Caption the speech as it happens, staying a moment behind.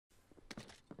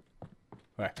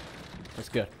Alright, that's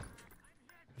good.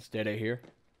 Let's stay right here.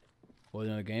 With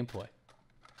another gameplay.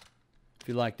 If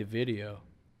you like the video,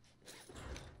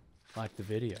 like the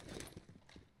video.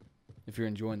 If you're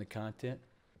enjoying the content,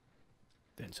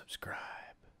 then subscribe.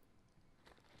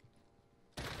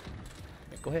 Yeah,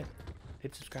 go ahead,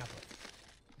 hit subscribe button.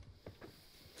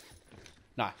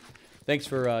 Nah, thanks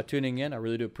for tuning in. I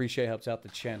really do appreciate it. Helps out the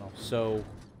channel. So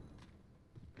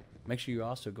make sure you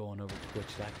also go on over to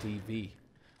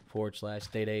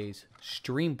twitch.tv/StateA's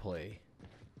stream play.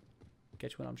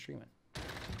 Catch when I'm streaming. It's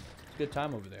a good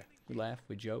time over there. We laugh,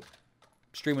 we joke.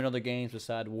 Streaming other games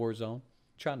beside Warzone.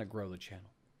 Trying to grow the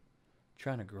channel.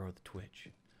 Trying to grow the Twitch.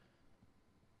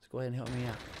 So go ahead and help me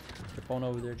out. Jump on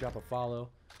over there, drop a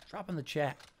follow. Drop in the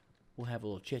chat. We'll have a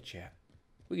little chit chat.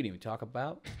 We can even talk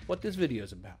about what this video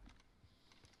is about.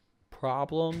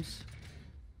 Problems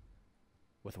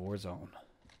with Warzone.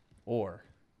 Or,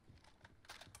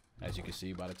 as you can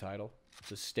see by the title,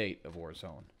 the State of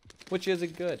Warzone. Which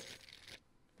isn't good.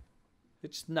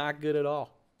 It's not good at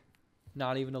all.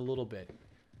 Not even a little bit.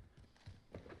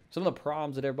 Some of the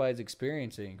problems that everybody's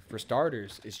experiencing, for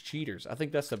starters, is cheaters. I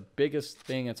think that's the biggest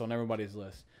thing that's on everybody's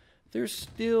list. There's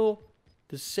still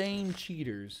the same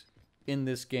cheaters in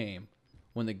this game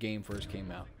when the game first came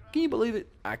out. Can you believe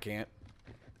it? I can't.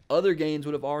 Other games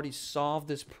would have already solved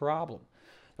this problem.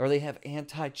 Or they have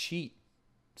anti-cheat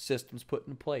systems put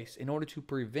in place in order to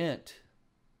prevent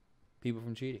people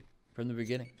from cheating from the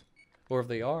beginning. Or if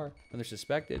they are, and they're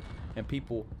suspected, and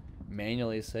people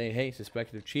manually say, hey,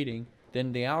 suspected of cheating,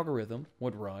 then the algorithm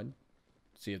would run,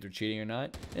 see if they're cheating or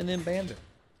not, and then ban them.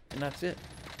 And that's it.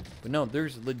 But no,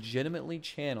 there's legitimately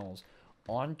channels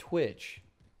on Twitch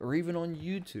or even on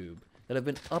YouTube that have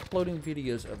been uploading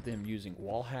videos of them using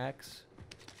wall hacks,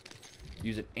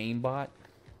 using aimbot,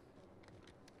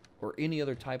 or any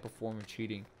other type of form of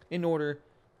cheating in order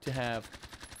to have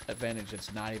advantage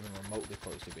that's not even remotely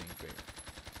close to being fair.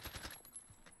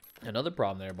 Another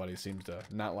problem that everybody seems to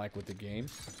not like with the game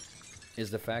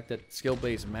is the fact that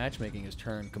skill-based matchmaking is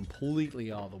turned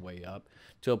completely all the way up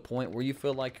to a point where you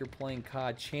feel like you're playing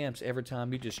COD champs every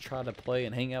time you just try to play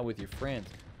and hang out with your friends.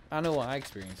 I know I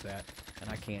experienced that, and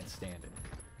I can't stand it.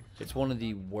 It's one of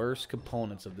the worst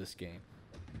components of this game.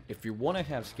 If you want to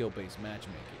have skill-based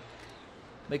matchmaking,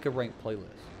 make a ranked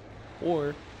playlist.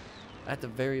 Or, at the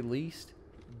very least,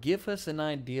 give us an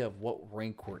idea of what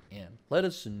rank we're in. Let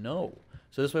us know.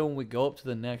 So this way when we go up to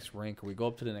the next rank or we go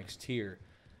up to the next tier,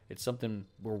 it's something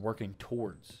we're working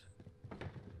towards.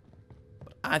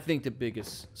 But I think the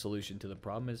biggest solution to the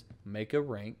problem is make a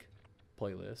rank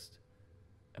playlist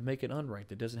and make it unranked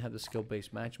that doesn't have the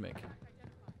skill-based matchmaking.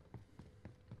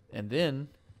 And then,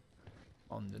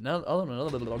 on another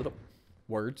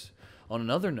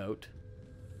note,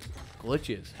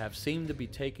 glitches have seemed to be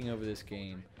taking over this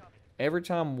game. Every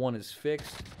time one is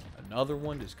fixed, another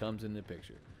one just comes in the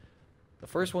picture. The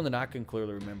first one that I can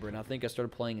clearly remember, and I think I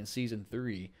started playing in Season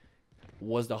 3,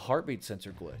 was the heartbeat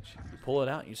sensor glitch. You pull it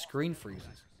out and your screen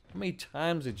freezes. How many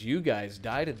times did you guys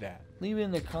die to that? Leave it in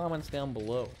the comments down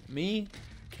below. Me?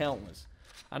 Countless.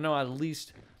 I know at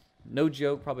least, no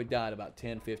joke, probably died about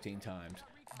 10, 15 times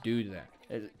due to that.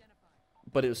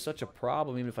 But it was such a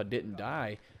problem, even if I didn't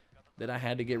die, that I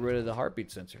had to get rid of the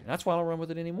heartbeat sensor. And that's why I don't run with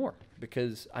it anymore.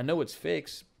 Because I know it's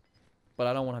fixed, but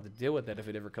I don't want to have to deal with that if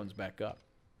it ever comes back up.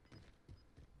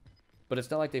 But it's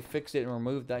not like they fixed it and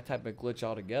removed that type of glitch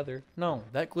altogether. No,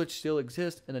 that glitch still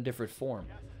exists in a different form.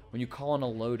 When you call in a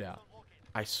loadout,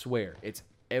 I swear, it's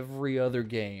every other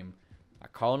game. I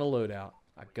call in a loadout,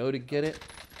 I go to get it,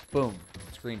 boom,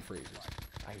 screen freezes.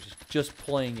 I was just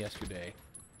playing yesterday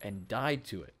and died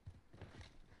to it.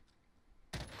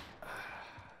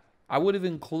 I would have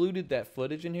included that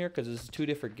footage in here because it's two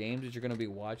different games that you're going to be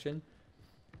watching.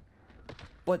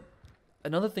 But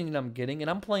another thing that I'm getting, and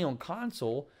I'm playing on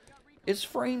console, is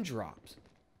frame drops.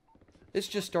 This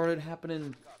just started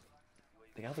happening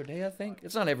the other day, I think.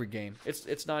 It's not every game.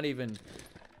 It's not even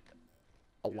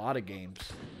a lot of games.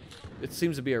 It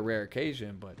seems to be a rare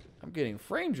occasion, but I'm getting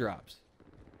frame drops.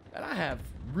 And I have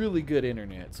really good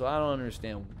internet, so I don't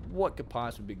understand what could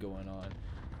possibly be going on.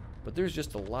 But there's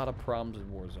just a lot of problems in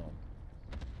Warzone.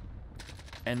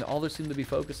 And all they seem to be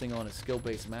focusing on is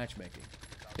skill-based matchmaking.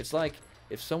 It's like,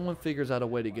 if someone figures out a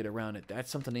way to get around it,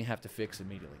 that's something they have to fix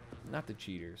immediately. Not the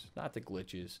cheaters, not the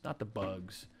glitches, not the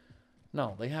bugs.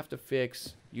 No, they have to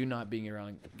fix you not getting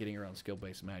around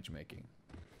skill-based matchmaking.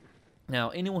 Now,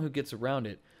 anyone who gets around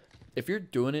it, if you're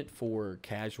doing it for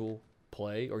casual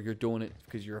play or you're doing it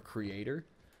because you're a creator,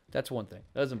 that's one thing.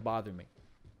 That doesn't bother me.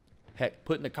 Heck,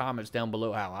 put in the comments down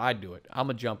below how I do it. I'm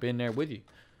going to jump in there with you.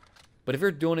 But if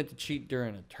you're doing it to cheat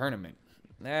during a tournament,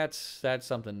 That's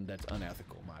something that's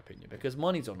unethical in my opinion, because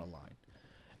money's on the line,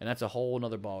 and that's a whole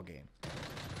nother ball game.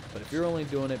 But if you're only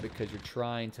doing it because you're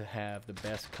trying to have the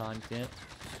best content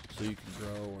so you can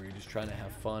grow, or you're just trying to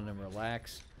have fun and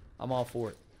relax, I'm all for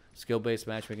it. Skill-based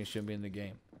matchmaking shouldn't be in the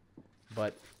game.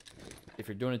 But if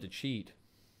you're doing it to cheat,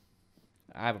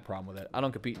 I have a problem with it. I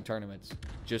don't compete in tournaments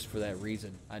just for that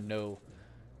reason. I know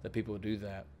that people do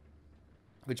that.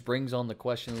 Which brings on the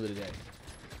question of the day.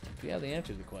 If you have the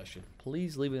answer to the question,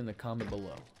 please leave it in the comment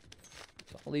below.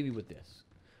 So I'll leave you with this.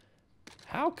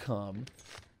 How come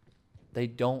they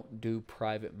don't do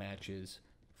private matches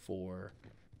for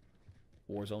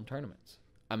Warzone tournaments?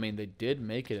 I mean, they did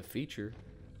make it a feature.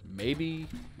 Maybe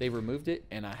they removed it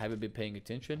and I haven't been paying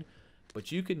attention.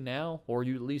 But you can now, or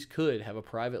you at least could, have a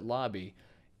private lobby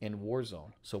in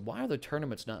Warzone. So why are the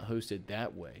tournaments not hosted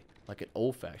that way, like an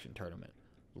old-fashioned tournament?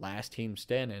 Last team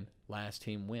standing, last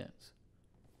team wins.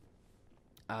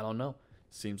 I don't know.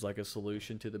 Seems like a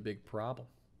solution to the big problem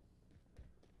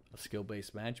of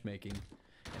skill-based matchmaking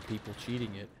and people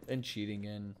cheating it and cheating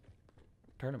in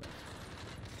tournaments.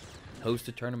 Host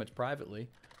the tournaments privately.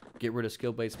 Get rid of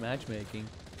skill-based matchmaking.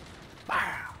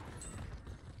 Wow.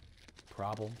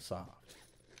 Problem solved.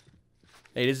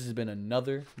 Hey, this has been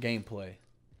another gameplay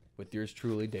with yours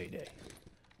truly, Day Day.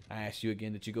 I ask you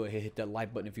again that you go ahead and hit that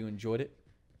like button if you enjoyed it.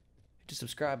 Hit the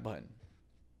subscribe button.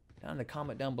 Down in the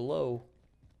comment down below,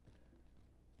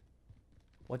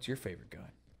 what's your favorite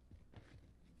gun?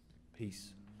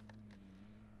 Peace.